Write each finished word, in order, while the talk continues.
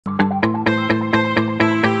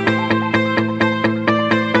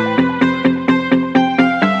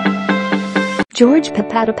George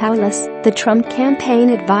Papadopoulos, the Trump campaign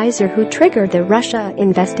advisor who triggered the Russia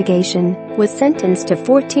investigation, was sentenced to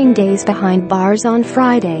 14 days behind bars on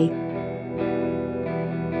Friday.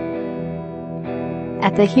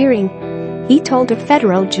 At the hearing, he told a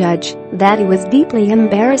federal judge that he was deeply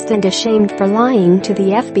embarrassed and ashamed for lying to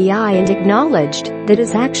the FBI and acknowledged that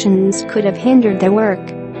his actions could have hindered their work.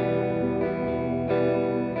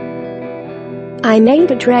 "I made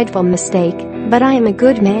a dreadful mistake, but I am a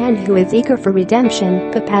good man who is eager for redemption,"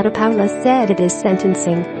 Papadopoulos said at his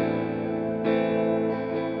sentencing.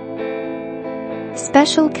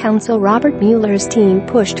 Special counsel Robert Mueller's team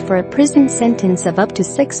pushed for a prison sentence of up to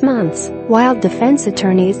 6 months, while defense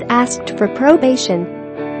attorneys asked for probation.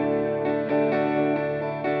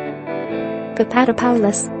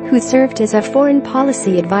 Papadopoulos, who served as a foreign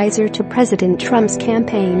policy advisor to President Trump's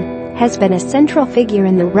campaign, has been a central figure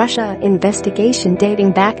in the Russia investigation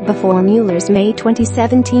dating back before Mueller's May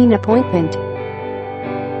 2017 appointment.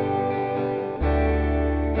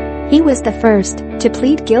 He was the first to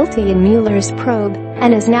plead guilty in Mueller's probe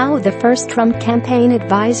and is now the first Trump campaign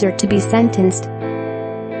advisor to be sentenced.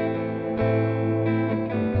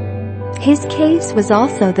 His case was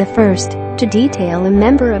also the first to detail a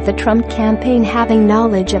member of the Trump campaign having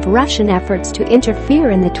knowledge of Russian efforts to interfere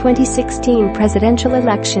in the 2016 presidential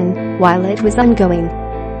election while it was ongoing.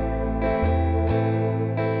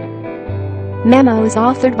 Memos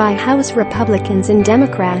authored by House Republicans and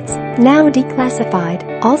Democrats, now declassified,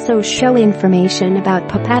 also show information about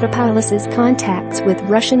Papadopoulos' contacts with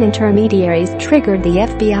Russian intermediaries triggered the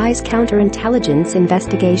FBI's counterintelligence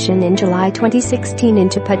investigation in July 2016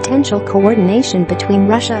 into potential coordination between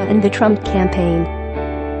Russia and the Trump campaign.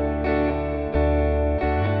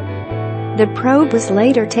 The probe was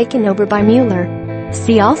later taken over by Mueller.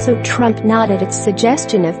 See also Trump nodded at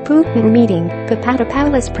suggestion of Putin meeting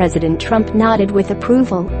Papadopoulos. President Trump nodded with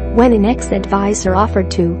approval when an ex-advisor offered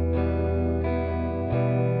to.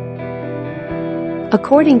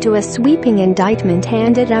 According to a sweeping indictment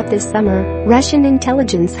handed up this summer, Russian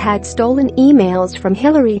intelligence had stolen emails from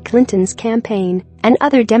Hillary Clinton's campaign and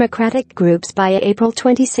other Democratic groups by April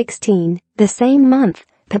 2016, the same month.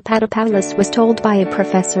 Papadopoulos was told by a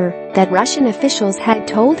professor that Russian officials had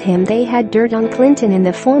told him they had dirt on Clinton in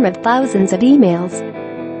the form of thousands of emails.